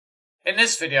In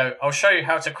this video, I'll show you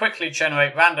how to quickly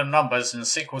generate random numbers in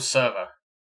SQL Server.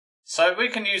 So we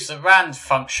can use the rand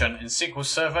function in SQL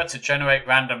Server to generate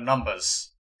random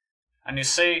numbers. And you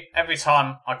see, every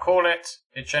time I call it,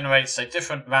 it generates a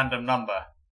different random number.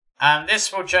 And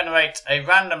this will generate a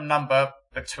random number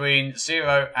between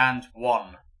 0 and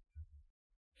 1.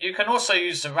 You can also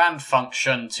use the rand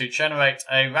function to generate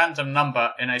a random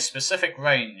number in a specific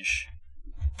range.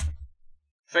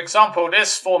 For example,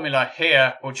 this formula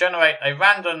here will generate a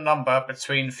random number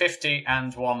between 50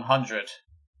 and 100.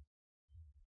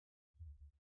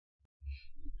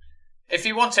 If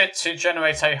you want it to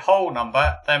generate a whole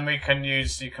number, then we can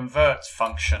use the convert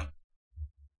function.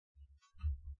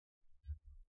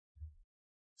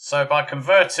 So by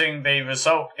converting the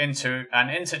result into an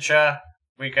integer,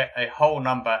 we get a whole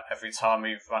number every time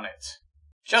we run it.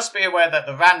 Just be aware that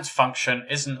the rand function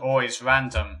isn't always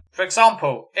random. For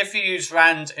example, if you use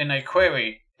rand in a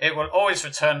query, it will always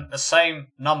return the same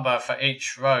number for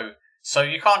each row. So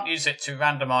you can't use it to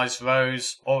randomize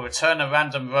rows or return a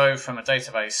random row from a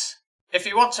database. If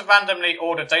you want to randomly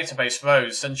order database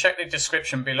rows, then check the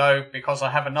description below because I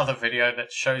have another video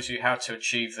that shows you how to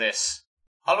achieve this.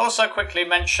 I'll also quickly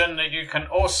mention that you can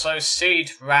also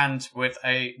seed rand with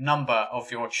a number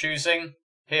of your choosing.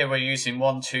 Here we're using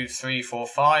 1, 2, 3, 4,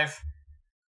 5.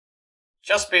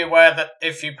 Just be aware that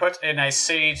if you put in a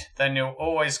seed, then you'll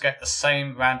always get the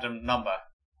same random number.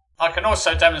 I can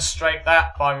also demonstrate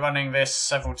that by running this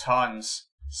several times.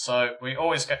 So we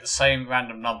always get the same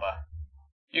random number.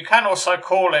 You can also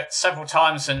call it several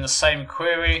times in the same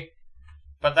query,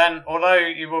 but then although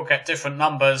you will get different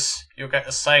numbers, you'll get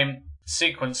the same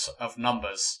sequence of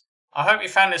numbers. I hope you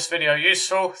found this video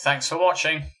useful. Thanks for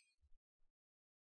watching.